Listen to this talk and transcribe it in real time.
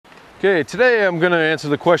Okay, today I'm going to answer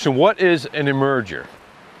the question, what is an emerger?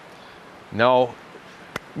 Now,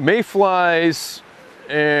 mayflies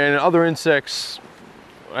and other insects,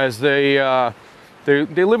 as they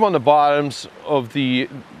live on the bottoms of the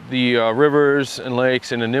rivers and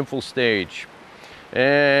lakes in a nymphal stage.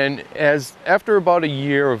 And after about a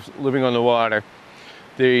year of living on the water,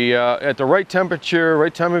 at the right temperature,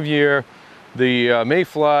 right time of year, the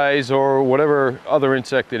mayflies or whatever other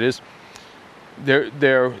insect it is,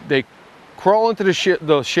 they crawl into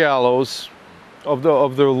the shallows of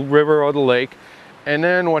the river or the lake, and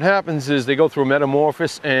then what happens is they go through a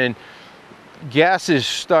metamorphosis and gases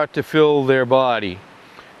start to fill their body,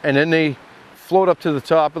 and then they float up to the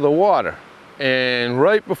top of the water. And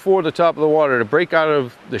right before the top of the water, to break out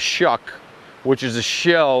of the shuck, which is the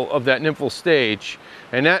shell of that nymphal stage,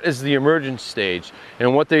 and that is the emergence stage.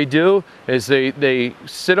 And what they do is they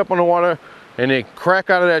sit up on the water and they crack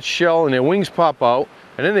out of that shell and their wings pop out,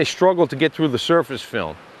 and then they struggle to get through the surface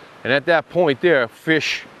film. And at that point there,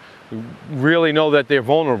 fish really know that they're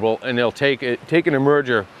vulnerable, and they'll take an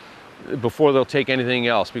emerger before they'll take anything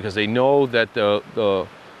else, because they know that the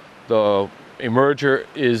emerger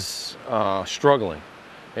is struggling.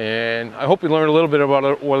 And I hope you learned a little bit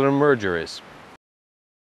about what an emerger is.